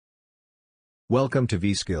Welcome to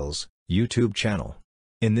Vskills YouTube channel.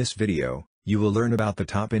 In this video, you will learn about the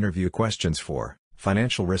top interview questions for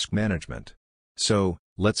financial risk management. So,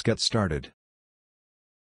 let's get started.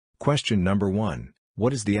 Question number 1.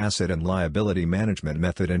 What is the asset and liability management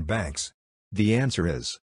method in banks? The answer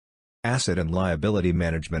is: asset and liability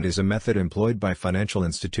management is a method employed by financial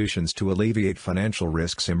institutions to alleviate financial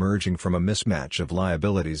risks emerging from a mismatch of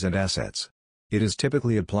liabilities and assets. It is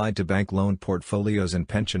typically applied to bank loan portfolios and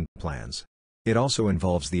pension plans. It also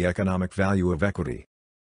involves the economic value of equity.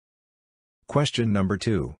 Question number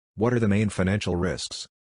 2. What are the main financial risks?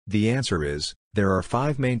 The answer is: there are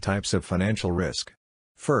 5 main types of financial risk.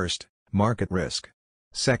 First, market risk.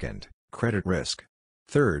 Second, credit risk.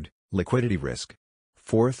 Third, liquidity risk.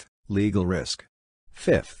 Fourth, legal risk.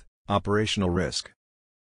 Fifth, operational risk.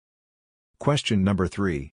 Question number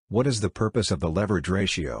 3. What is the purpose of the leverage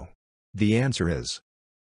ratio? The answer is: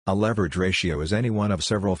 a leverage ratio is any one of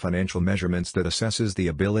several financial measurements that assesses the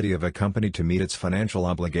ability of a company to meet its financial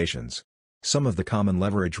obligations. Some of the common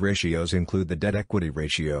leverage ratios include the debt-equity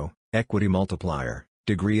ratio, equity multiplier,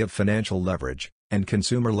 degree of financial leverage, and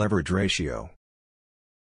consumer leverage ratio.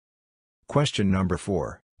 Question number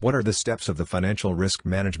 4. What are the steps of the financial risk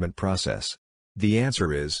management process? The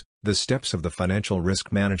answer is: the steps of the financial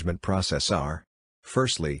risk management process are: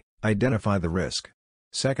 firstly, identify the risk.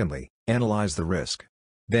 Secondly, analyze the risk.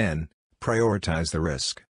 Then, prioritize the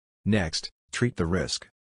risk. Next, treat the risk.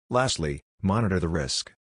 Lastly, monitor the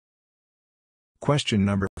risk. Question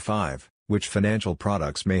number 5. Which financial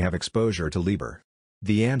products may have exposure to LIBOR?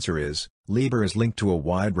 The answer is: LIBOR is linked to a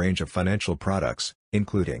wide range of financial products,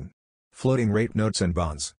 including floating rate notes and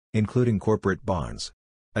bonds, including corporate bonds,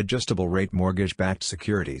 adjustable rate mortgage-backed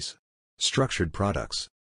securities, structured products,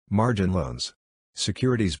 margin loans,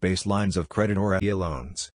 securities-based lines of credit or AIA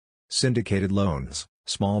loans, syndicated loans,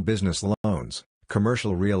 small business loans,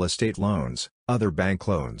 commercial real estate loans, other bank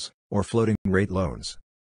loans, or floating rate loans,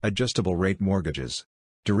 adjustable rate mortgages,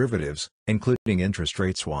 derivatives, including interest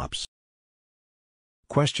rate swaps.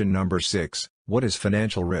 Question number 6. What is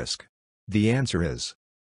financial risk? The answer is: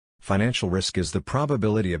 financial risk is the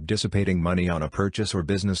probability of dissipating money on a purchase or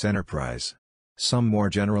business enterprise. Some more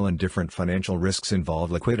general and different financial risks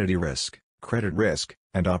involve liquidity risk, credit risk,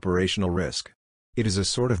 and operational risk. It is a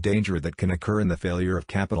sort of danger that can occur in the failure of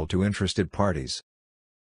capital to interested parties.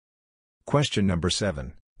 Question number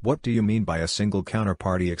 7. What do you mean by a single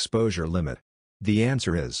counterparty exposure limit? The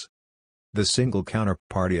answer is: the single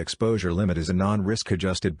counterparty exposure limit is a non-risk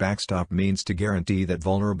adjusted backstop means to guarantee that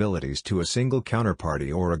vulnerabilities to a single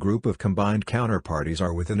counterparty or a group of combined counterparties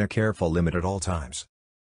are within a careful limit at all times.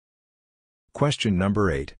 Question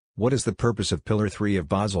number 8. What is the purpose of Pillar 3 of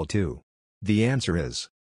Basel II? The answer is: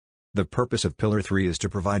 the purpose of Pillar 3 is to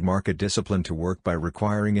provide market discipline to work by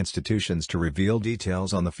requiring institutions to reveal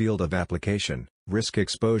details on the field of application, risk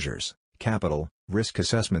exposures, capital, risk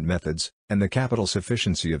assessment methods, and the capital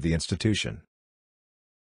sufficiency of the institution.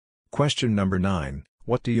 Question number 9.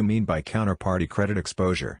 What do you mean by counterparty credit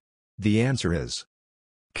exposure? The answer is: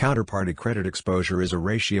 counterparty credit exposure is a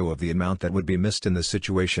ratio of the amount that would be missed in the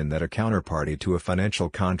situation that a counterparty to a financial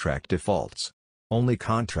contract defaults. Only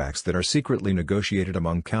contracts that are secretly negotiated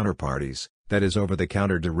among counterparties, that is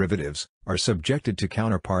over-the-counter derivatives, are subjected to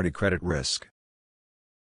counterparty credit risk.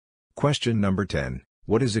 Question number 10.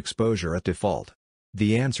 What is exposure at default?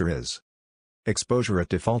 The answer is: exposure at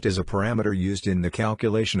default is a parameter used in the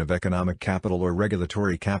calculation of economic capital or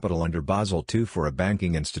regulatory capital under Basel II for a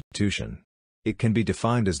banking institution. It can be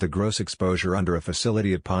defined as the gross exposure under a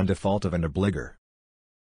facility upon default of an obligor.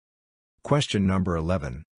 Question number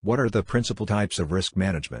 11. What are the principal types of risk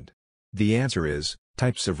management? The answer is: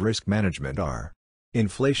 types of risk management are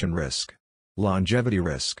inflation risk, longevity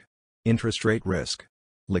risk, interest rate risk,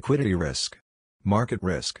 liquidity risk, market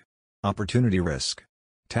risk, opportunity risk,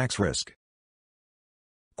 tax risk.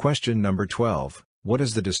 Question number 12. What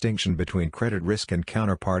is the distinction between credit risk and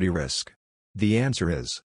counterparty risk? The answer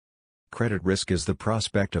is: credit risk is the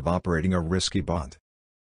prospect of operating a risky bond,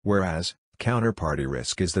 whereas counterparty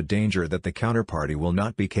risk is the danger that the counterparty will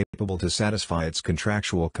not be capable to satisfy its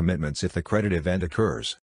contractual commitments if the credit event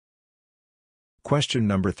occurs. Question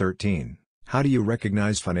number 13. How do you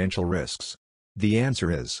recognize financial risks? The answer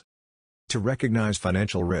is: to recognize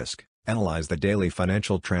financial risk, analyze the daily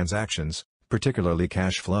financial transactions, particularly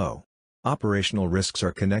cash flow. Operational risks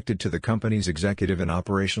are connected to the company's executive and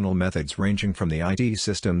operational methods ranging from the IT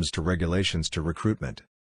systems to regulations to recruitment.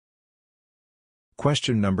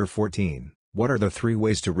 Question number 14. What are the 3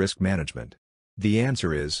 ways to risk management? The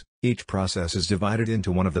answer is: each process is divided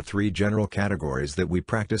into one of the 3 general categories that we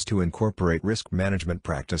practice to incorporate risk management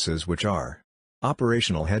practices, which are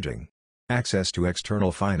operational hedging, access to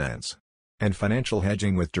external finance, and financial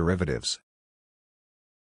hedging with derivatives.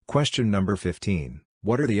 Question number 15.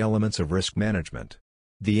 What are the elements of risk management?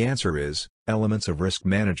 The answer is, elements of risk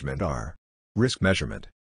management are risk measurement,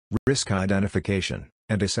 risk identification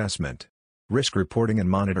and assessment, risk reporting and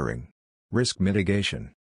monitoring, risk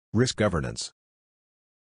mitigation, risk governance.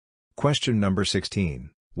 Question number 16.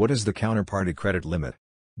 What is the counterparty credit limit?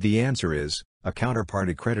 The answer is, a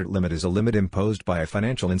counterparty credit limit is a limit imposed by a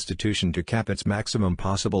financial institution to cap its maximum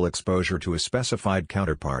possible exposure to a specified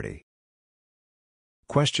counterparty.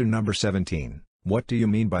 Question number 17. What do you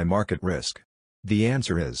mean by market risk? The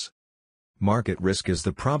answer is, market risk is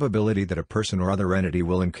the probability that a person or other entity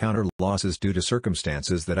will encounter losses due to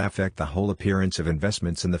circumstances that affect the whole appearance of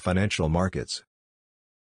investments in the financial markets.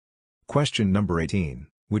 Question number 18.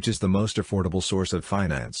 Which is the most affordable source of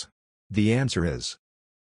finance? The answer is,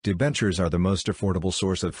 debentures are the most affordable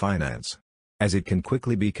source of finance, as it can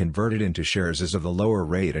quickly be converted into shares as of the lower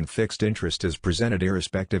rate and fixed interest is presented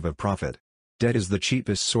irrespective of profit. Debt is the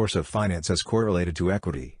cheapest source of finance as correlated to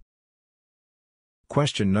equity.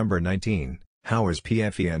 Question number 19. How is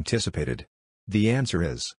PFE anticipated? The answer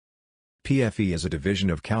is, PFE is a division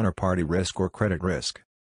of counterparty risk or credit risk.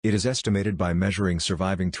 It is estimated by measuring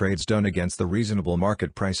surviving trades done against the reasonable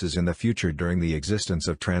market prices in the future during the existence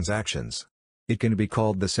of transactions. It can be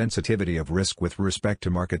called the sensitivity of risk with respect to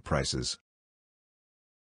market prices.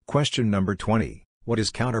 Question number 20. What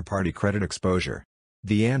is counterparty credit exposure?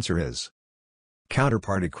 The answer is,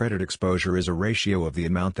 counterparty credit exposure is a ratio of the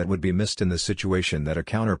amount that would be missed in the situation that a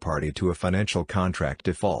counterparty to a financial contract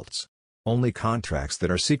defaults. Only contracts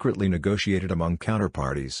that are secretly negotiated among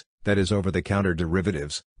counterparties, that is over-the-counter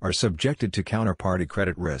derivatives, are subjected to counterparty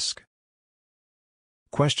credit risk.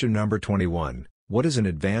 Question number 21. What is an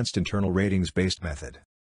advanced internal ratings-based method?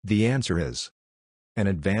 The answer is, an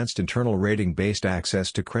advanced internal rating-based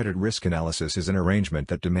access to credit risk analysis is an arrangement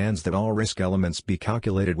that demands that all risk elements be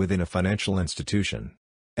calculated within a financial institution.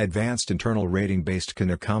 Advanced internal rating-based can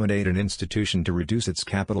accommodate an institution to reduce its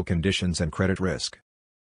capital conditions and credit risk.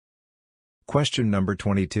 Question number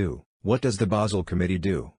 22. What does the Basel Committee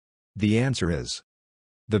do? The answer is,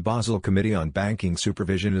 the Basel Committee on Banking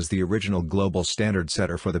Supervision is the original global standard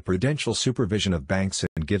setter for the prudential supervision of banks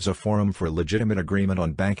and gives a forum for legitimate agreement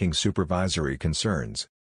on banking supervisory concerns.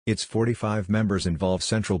 Its 45 members involve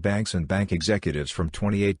central banks and bank executives from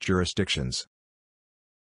 28 jurisdictions.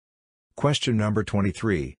 Question number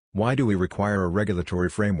 23. Why do we require a regulatory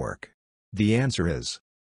framework? The answer is,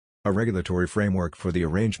 a regulatory framework for the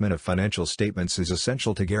arrangement of financial statements is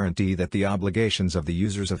essential to guarantee that the obligations of the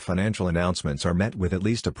users of financial announcements are met with at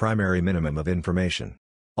least a primary minimum of information.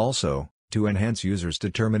 Also, to enhance users'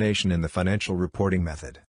 determination in the financial reporting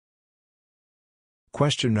method.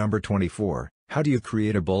 Question number 24. How do you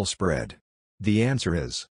create a bull spread? The answer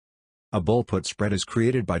is, a bull put spread is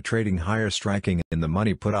created by trading higher striking in the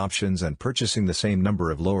money put options and purchasing the same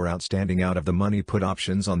number of lower outstanding out of the money put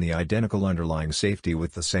options on the identical underlying safety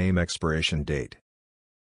with the same expiration date.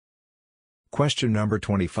 Question number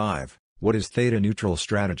 25. What is theta neutral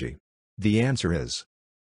strategy? The answer is,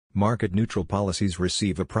 market neutral policies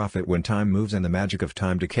receive a profit when time moves and the magic of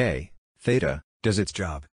time decay, theta, does its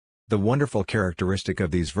job. The wonderful characteristic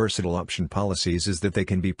of these versatile option policies is that they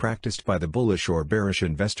can be practiced by the bullish or bearish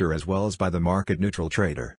investor as well as by the market-neutral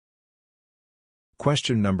trader.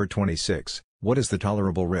 Question number 26. What is the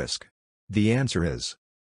tolerable risk? The answer is,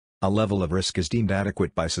 a level of risk is deemed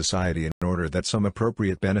adequate by society in order that some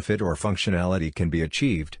appropriate benefit or functionality can be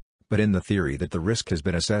achieved, but in the theory that the risk has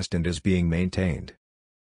been assessed and is being maintained.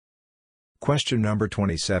 Question number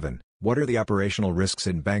 27. What are the operational risks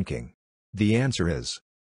in banking? The answer is,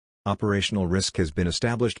 operational risk has been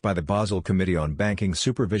established by the Basel Committee on Banking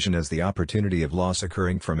Supervision as the opportunity of loss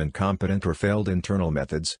occurring from incompetent or failed internal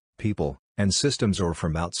methods, people, and systems or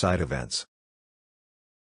from outside events.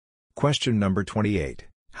 Question number 28.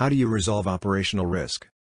 How do you resolve operational risk?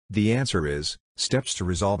 The answer is, steps to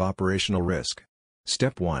resolve operational risk.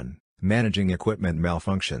 Step 1. Managing equipment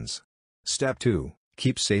malfunctions. Step 2.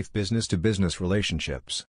 Keep safe business-to-business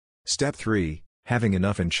relationships. Step 3. Having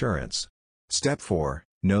enough insurance. Step 4.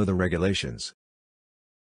 Know the regulations.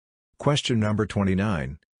 Question number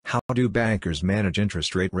 29. How do bankers manage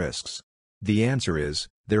interest rate risks? The answer is,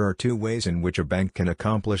 there are two ways in which a bank can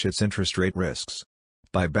accomplish its interest rate risks.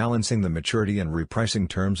 By balancing the maturity and repricing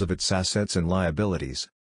terms of its assets and liabilities.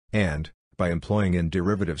 And, by employing in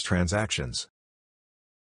derivatives transactions.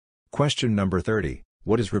 Question number 30.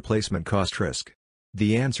 What is replacement cost risk?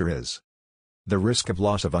 The answer is, the risk of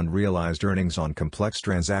loss of unrealized earnings on complex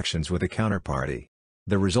transactions with a counterparty.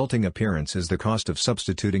 The resulting appearance is the cost of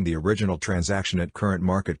substituting the original transaction at current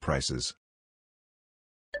market prices.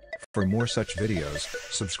 For more such videos,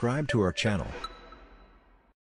 subscribe to our channel.